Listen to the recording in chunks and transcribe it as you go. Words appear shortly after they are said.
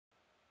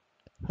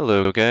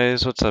Hello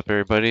guys, what's up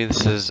everybody?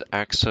 This is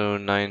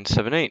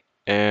Axo978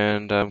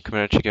 and I'm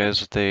coming at you guys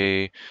with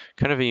a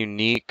kind of a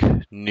unique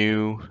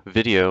new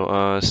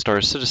video,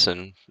 Star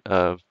Citizen.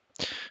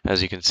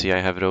 As you can see, I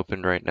have it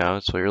opened right now.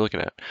 That's what you're looking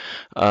at.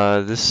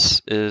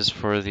 This is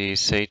for the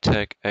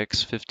Saitek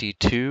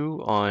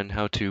x52 on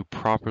how to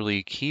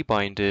properly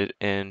keybind it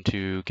and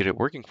to get it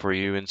working for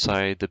you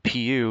inside the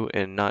PU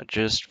and not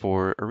just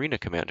for Arena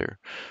Commander.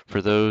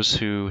 For those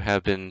who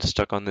have been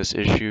stuck on this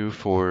issue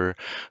for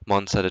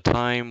months at a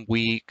time,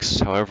 weeks,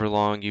 however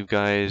long you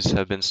guys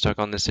have been stuck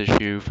on this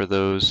issue, for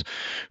those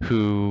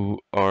who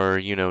are,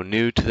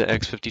 new to the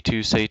x52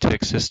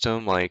 Saitek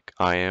system like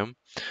I am,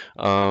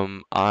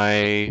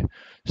 I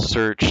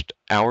searched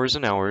hours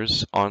and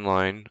hours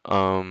online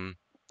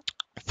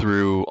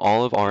through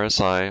all of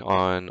RSI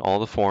on all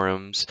the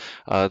forums.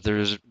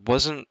 There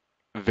wasn't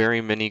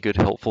very many good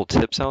helpful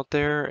tips out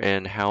there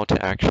and how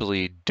to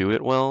actually do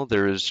it well.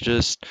 There's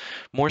just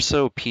more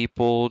so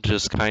people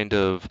just kind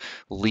of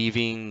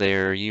leaving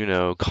their,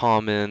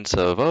 comments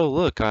of, oh,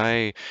 look,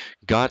 I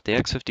got the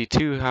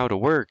X52 how to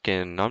work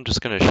and I'm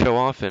just going to show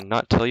off and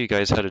not tell you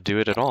guys how to do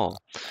it at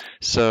all.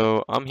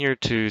 So I'm here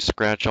to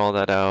scratch all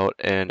that out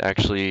and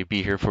actually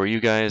be here for you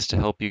guys to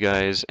help you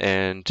guys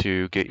and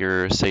to get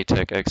your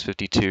Saitek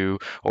x52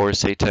 or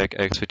Saitek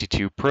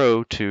x52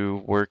 Pro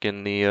to work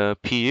in the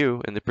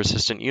PU in the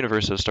persistent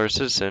universe of Star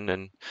Citizen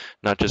and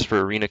not just for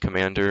Arena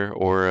Commander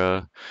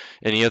or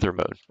any other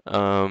mode.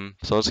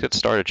 So let's get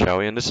started, shall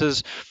we? And this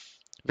is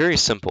very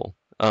simple.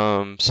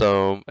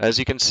 So as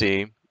you can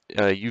see,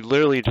 you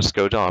literally just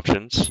go to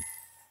Options,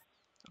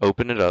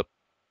 open it up,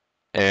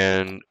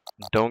 and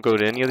don't go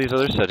to any of these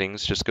other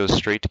settings, just go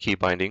straight to key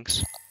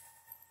bindings.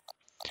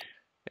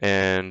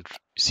 And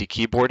see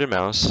keyboard and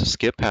mouse,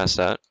 skip past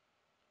that.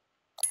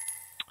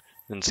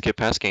 Then skip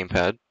past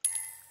gamepad.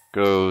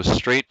 Go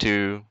straight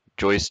to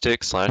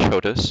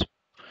joystick/HOTAS.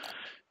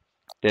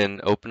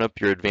 Then open up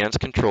your advanced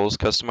controls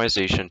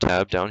customization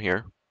tab down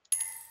here.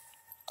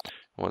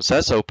 Once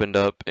that's opened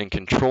up in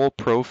control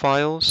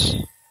profiles,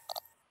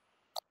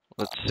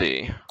 let's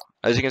see.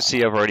 As you can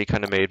see, I've already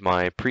kind of made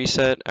my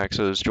preset,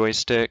 Axo's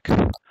joystick.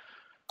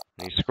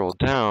 And you scroll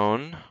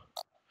down,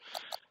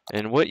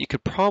 and what you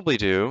could probably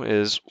do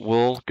is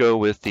we'll go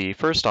with the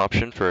first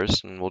option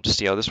first, and we'll just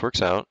see how this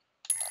works out.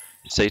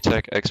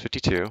 Saitek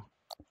x52.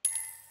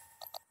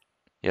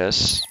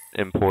 Yes,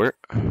 import.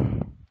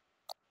 And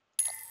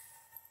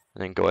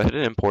then go ahead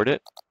and import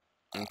it.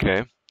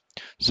 Okay.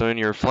 So in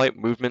your flight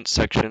movement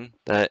section,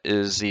 that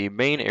is the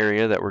main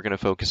area that we're going to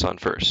focus on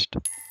first.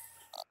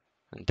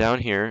 And down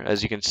here,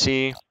 as you can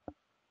see,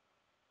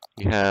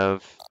 you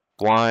have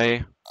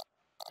Y,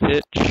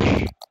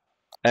 pitch,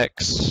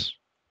 X,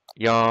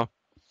 yaw,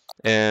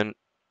 and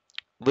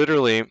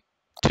literally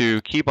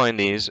to keybind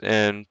these,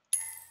 and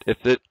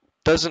if it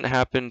doesn't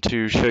happen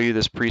to show you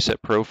this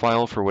preset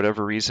profile for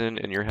whatever reason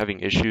and you're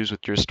having issues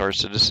with your Star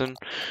Citizen,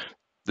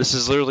 this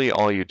is literally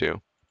all you do.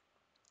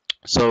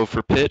 So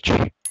for pitch,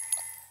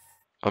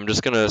 I'm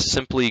just going to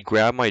simply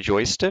grab my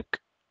joystick,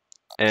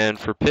 and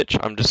for pitch,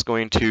 I'm just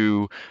going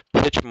to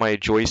pitch my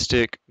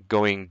joystick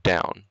going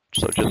down.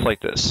 So just like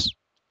this,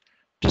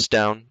 just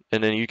down,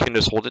 and then you can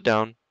just hold it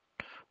down.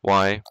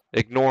 Why?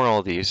 Ignore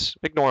all these,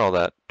 ignore all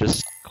that,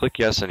 just click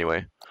yes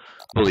anyway,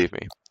 believe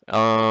me.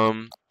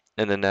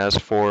 And then as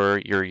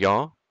for your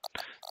yaw,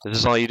 this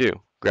is all you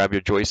do. Grab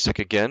your joystick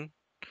again,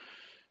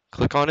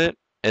 click on it,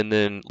 and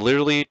then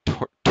literally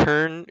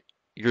turn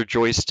your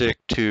joystick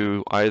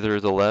to either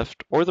the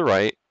left or the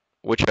right,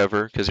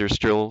 whichever, because you're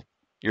still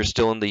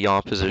in the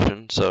yaw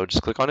position. So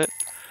just click on it,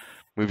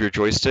 move your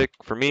joystick.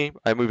 For me,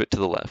 I move it to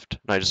the left,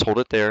 and I just hold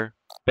it there,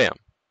 bam,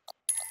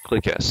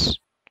 click yes.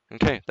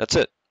 Okay, that's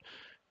it.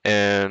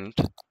 And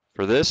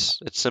for this,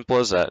 it's simple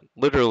as that.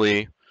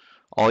 Literally,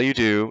 all you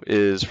do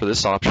is for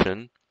this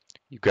option,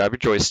 you grab your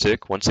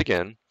joystick once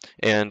again,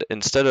 and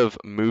instead of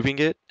moving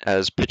it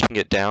as pitching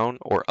it down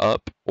or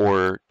up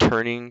or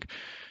turning,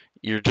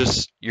 you're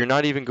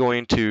not even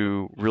going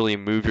to really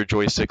move your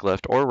joystick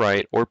left or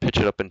right or pitch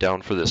it up and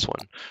down for this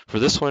one. For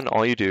this one,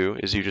 all you do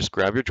is you just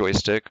grab your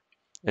joystick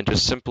and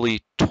just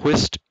simply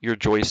twist your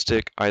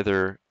joystick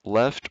either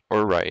left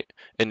or right.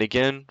 And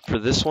again, for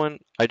this one,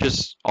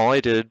 all I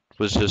did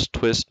was just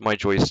twist my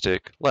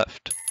joystick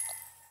left.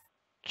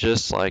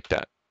 Just like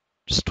that.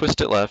 Just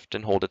twist it left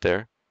and hold it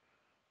there.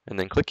 And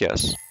then click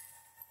yes.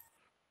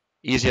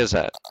 Easy as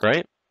that,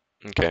 right?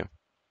 Okay.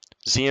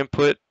 Z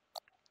input.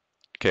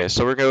 Okay,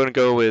 so we're going to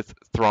go with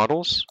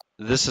throttles.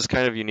 This is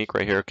kind of unique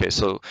right here. Okay,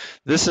 so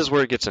this is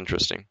where it gets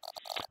interesting.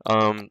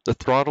 The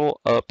throttle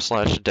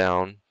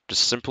up/down,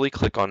 just simply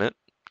click on it,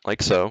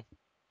 like so.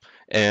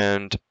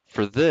 And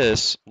for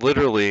this,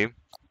 literally,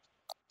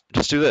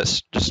 just do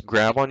this. Just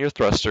grab on your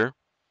thruster,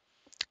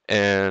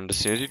 and as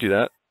soon as you do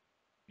that,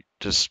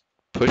 just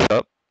push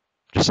up,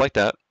 just like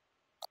that.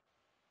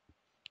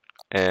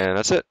 And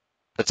that's it.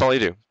 That's all you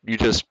do. You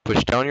just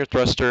push down your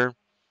thruster,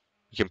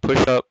 you can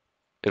push up,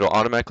 it'll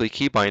automatically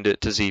keybind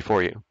it to Z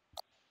for you.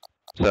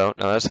 So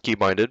now that's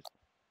keybinded.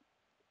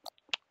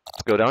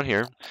 Let's go down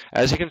here.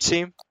 As you can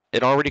see,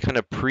 it already kind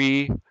of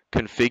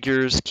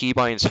configures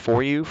keybinds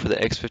for you for the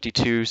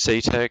X52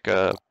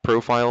 Saitek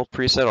profile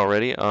preset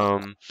already.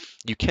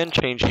 You can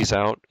change these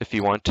out if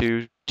you want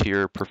to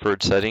your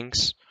preferred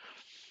settings.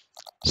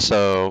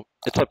 So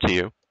it's up to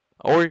you.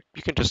 Or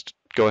you can just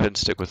go ahead and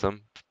stick with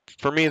them.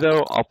 For me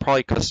though, I'll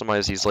probably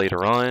customize these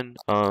later on.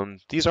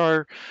 These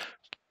are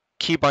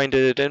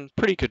keybinded in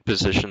pretty good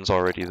positions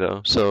already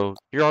though, so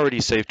you're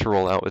already safe to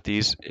roll out with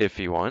these if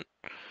you want.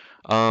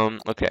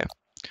 Okay,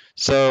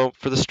 so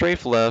for the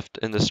strafe left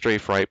and the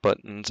strafe right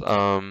buttons,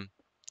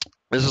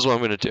 this is what I'm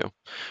going to do.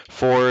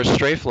 For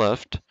strafe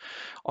left,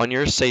 on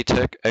your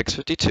Saitek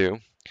x52,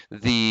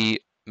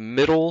 the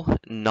middle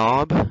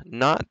knob,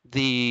 not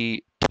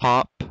the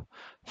top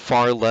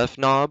far left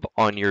knob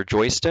on your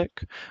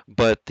joystick,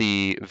 but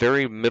the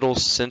very middle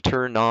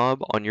center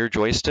knob on your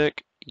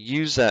joystick,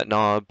 use that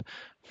knob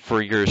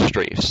for your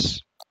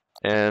strafes.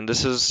 And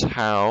this is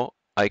how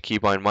I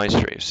keybind my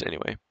strafes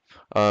anyway.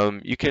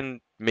 You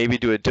can maybe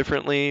do it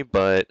differently,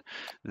 but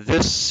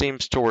this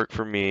seems to work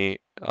for me,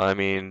 I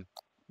mean,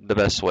 the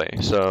best way.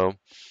 So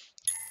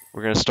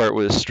we're going to start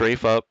with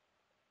strafe up,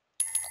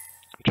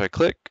 which I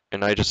click,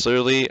 and I just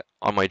literally,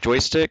 on my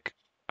joystick,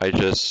 I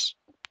just,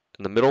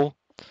 in the middle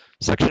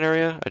section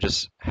area, I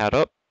just hat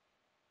up,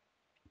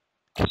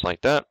 just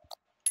like that.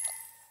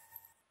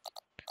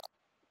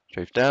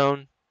 Strafe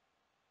down.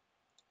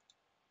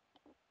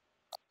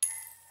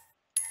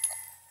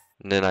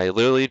 And then I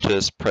literally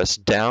just press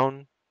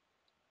down.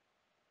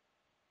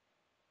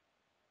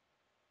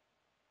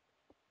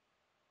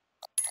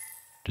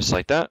 Just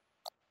like that.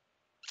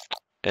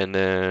 And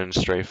then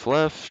strafe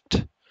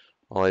left.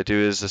 All I do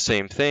is the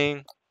same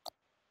thing.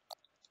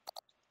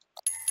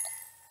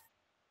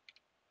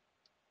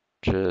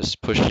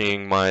 Just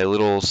pushing my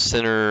little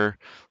center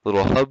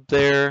little hub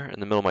there in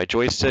the middle of my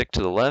joystick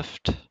to the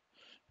left.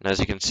 And as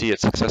you can see, it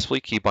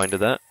successfully keybinded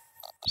that.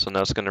 So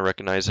now it's going to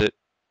recognize it.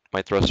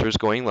 My thruster is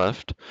going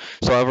left.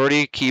 So I've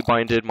already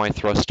keybinded my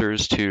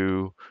thrusters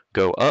to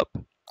go up,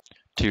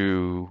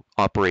 to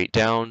operate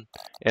down,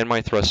 and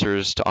my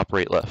thrusters to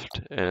operate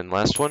left. And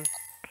last one,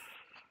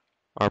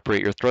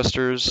 operate your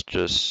thrusters,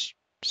 just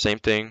same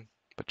thing,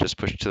 but just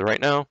push it to the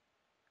right now.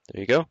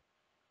 There you go.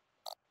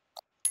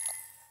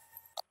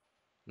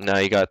 Now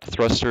you got the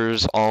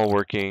thrusters all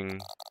working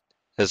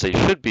as they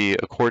should be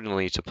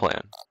accordingly to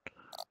plan.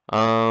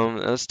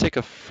 Let's take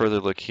a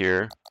further look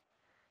here.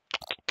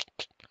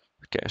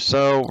 Okay,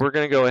 so we're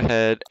gonna go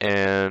ahead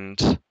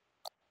and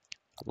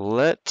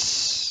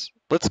let's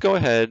go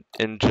ahead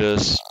and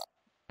just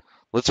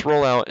let's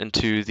roll out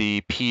into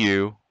the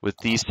PU with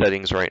these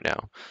settings right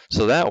now.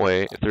 So that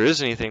way, if there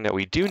is anything that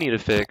we do need to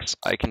fix,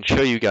 I can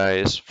show you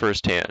guys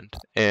firsthand.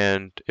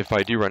 And if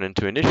I do run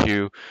into an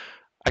issue,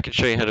 I can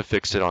show you how to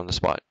fix it on the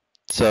spot.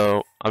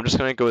 So I'm just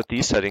gonna go with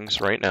these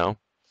settings right now.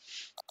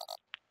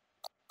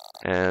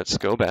 And let's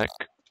go back.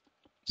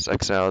 Let's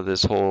X out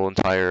this whole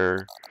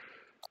entire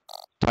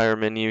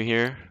menu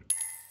here.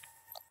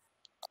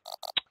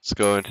 Let's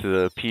go into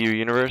the PU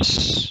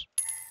universe.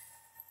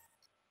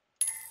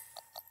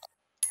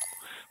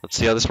 Let's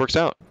see how this works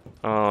out.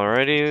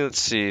 Alrighty, let's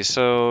see.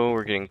 So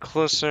we're getting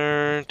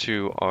closer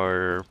to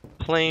our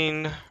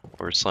plane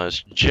or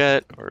slash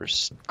jet or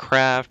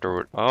craft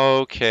or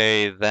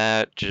okay,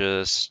 that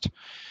just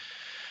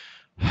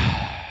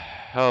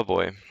oh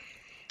boy.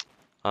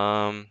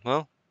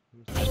 Well,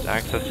 just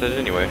access it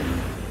anyway.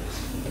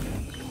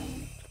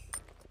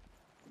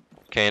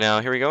 Okay, now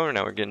here we go.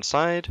 Now we're getting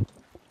inside.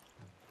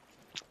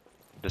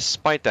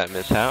 Despite that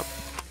mishap.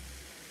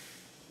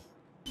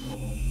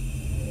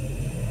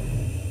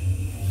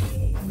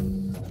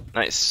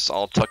 Nice,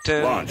 all tucked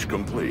in. Launch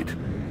complete.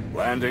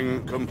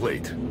 Landing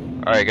complete.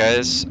 Alright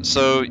guys,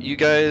 so you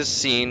guys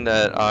seen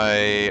that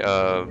I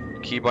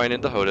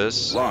keybinded the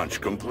HOTAS.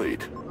 Launch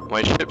complete.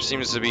 My ship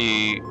seems to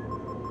be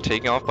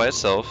taking off by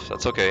itself.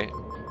 That's okay.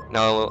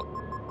 Now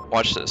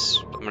watch this.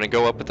 I'm gonna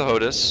go up with the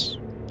HOTAS.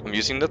 I'm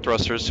using the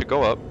thrusters to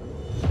go up.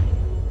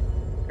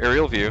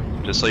 Aerial view,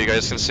 just so you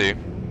guys can see.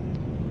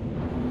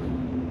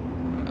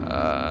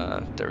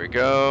 There we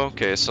go.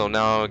 Okay, so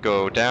now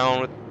go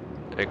down.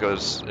 It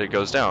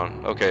goes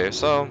down. Okay,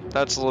 so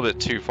that's a little bit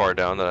too far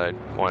down that I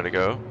wanted to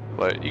go,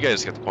 but you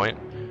guys get the point.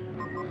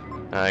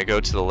 I go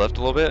to the left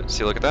a little bit.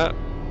 See, look at that.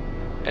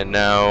 And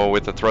now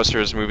with the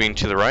thrusters moving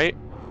to the right.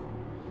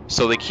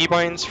 So the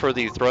keybinds for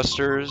the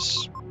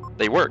thrusters,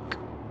 they work.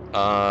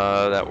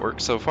 That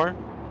works so far.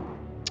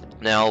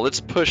 Now let's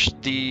push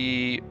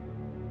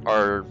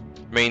our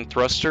main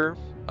thruster,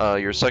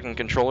 your second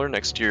controller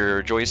next to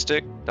your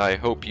joystick. I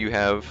hope you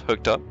have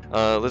hooked up.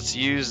 Let's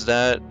use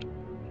that.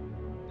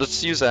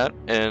 Let's use that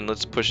and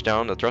let's push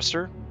down the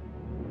thruster.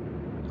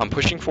 I'm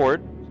pushing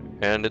forward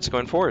and it's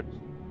going forward.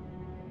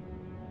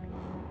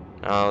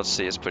 Now let's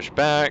see, let's push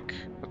back.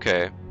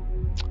 Okay.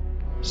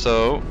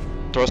 So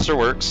thruster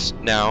works.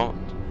 Now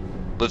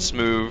let's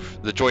move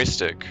the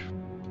joystick.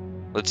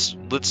 Let's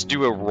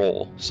do a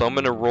roll. So I'm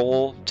gonna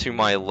roll to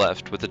my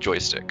left with the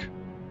joystick.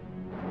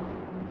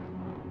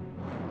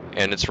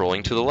 And it's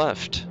rolling to the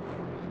left.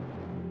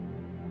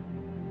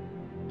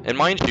 And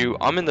mind you,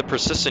 I'm in the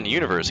persistent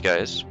universe,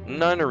 guys,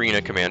 not an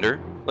arena commander.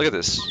 Look at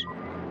this.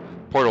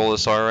 Portal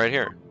SR right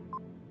here.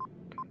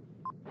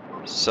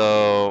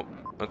 So,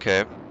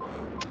 okay.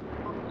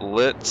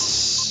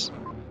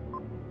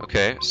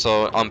 Okay,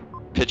 so I'm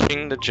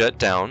pitching the jet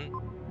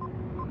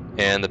down,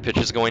 and the pitch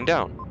is going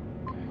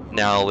down.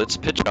 Now let's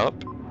pitch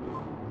up.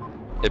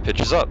 It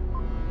pitches up.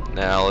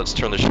 Now let's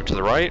turn the ship to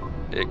the right.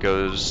 It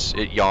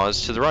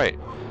yaws to the right.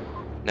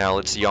 Now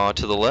let's yaw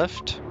to the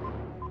left.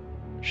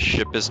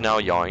 Ship is now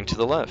yawing to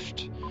the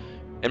left.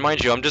 And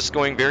mind you, I'm just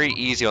going very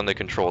easy on the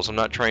controls. I'm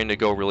not trying to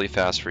go really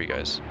fast for you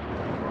guys.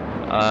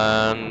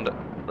 And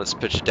let's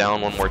pitch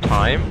down one more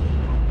time.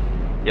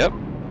 Yep.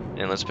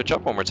 And let's pitch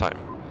up one more time.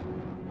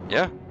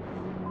 Yeah.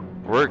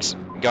 Works.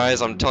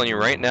 Guys, I'm telling you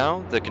right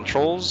now, the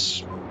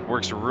controls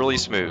works really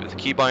smooth.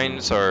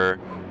 Keybinds are,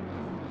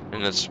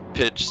 and let's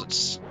pitch,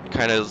 let's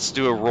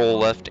do a roll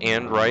left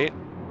and right.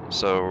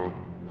 So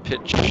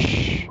pitch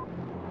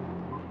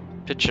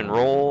and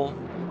roll.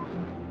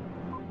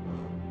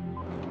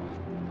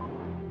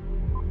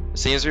 It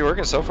seems to be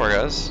working so far,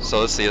 guys.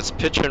 So let's see, it's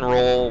pitch and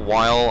roll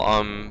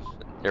while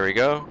there we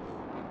go.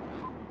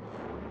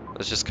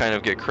 Let's just kind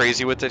of get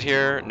crazy with it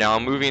here. Now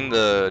I'm moving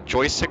the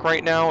joystick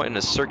right now in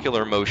a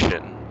circular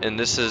motion, and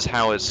this is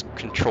how it's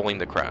controlling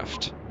the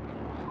craft.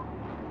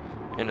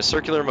 In a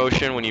circular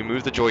motion, when you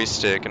move the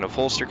joystick in a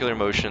full circular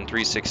motion,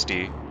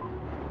 360.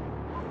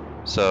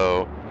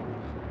 So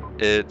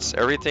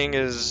everything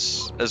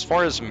is, as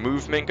far as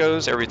movement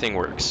goes, everything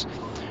works.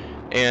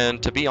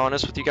 And to be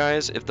honest with you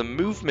guys, if the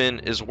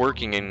movement is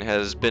working and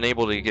has been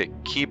able to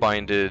get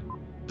keybinded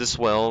this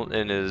well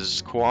and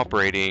is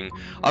cooperating,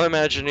 I'm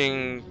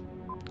imagining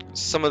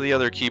some of the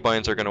other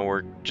keybinds are going to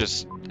work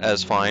just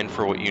as fine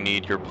for what you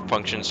need your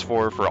functions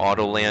for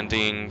auto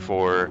landing,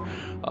 for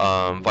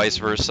vice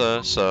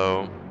versa.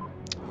 So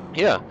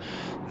yeah,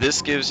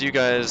 this gives you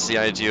guys the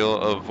idea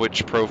of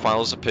which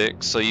profiles to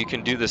pick. So you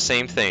can do the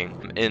same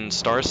thing. In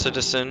Star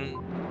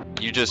Citizen,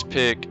 you just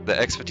pick the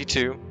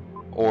X52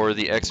 or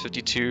the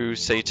X52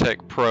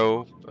 Saitek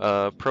Pro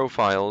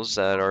profiles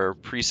that are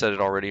presetted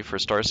already for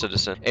Star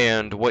Citizen.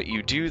 And what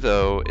you do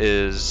though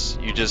is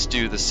you just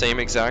do the same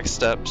exact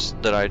steps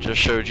that I just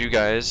showed you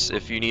guys.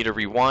 If you need to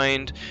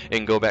rewind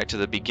and go back to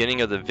the beginning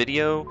of the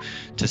video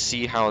to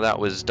see how that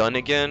was done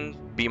again,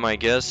 be my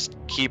guest.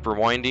 Keep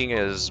rewinding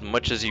as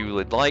much as you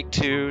would like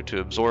to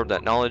absorb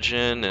that knowledge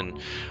in, and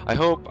I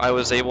hope I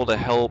was able to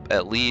help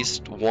at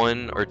least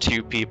 1 or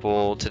 2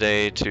 people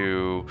today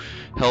to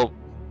help,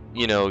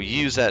 you know,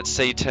 use that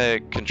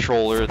Saitek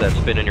controller that's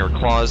been in your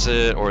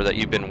closet or that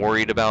you've been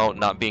worried about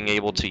not being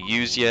able to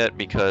use yet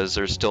because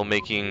they're still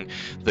making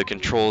the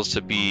controls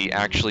to be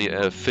actually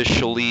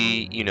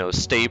officially, you know,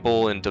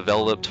 stable and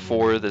developed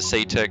for the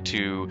Saitek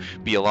to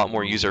be a lot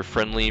more user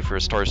friendly for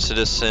Star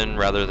Citizen,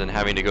 rather than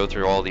having to go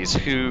through all these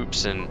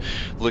hoops and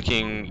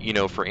looking, you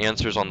know, for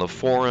answers on the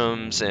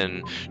forums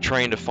and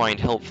trying to find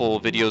helpful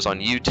videos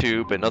on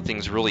YouTube, but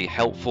nothing's really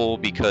helpful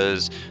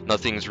because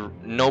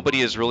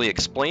nobody is really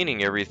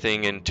explaining everything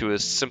into a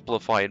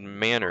simplified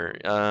manner.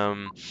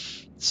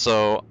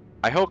 So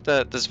I hope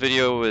that this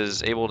video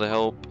was able to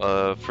help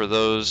for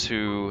those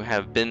who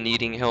have been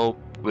needing help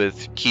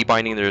with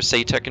keybinding their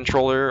Saitek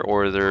controller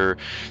or their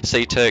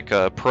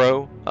Saitek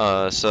Pro.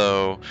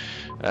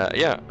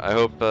 Yeah, I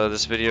hope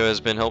this video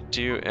has been helpful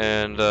to you,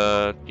 and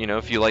you know,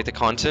 if you like the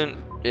content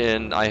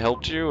and I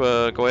helped you,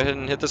 go ahead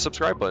and hit the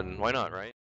subscribe button. Why not, right?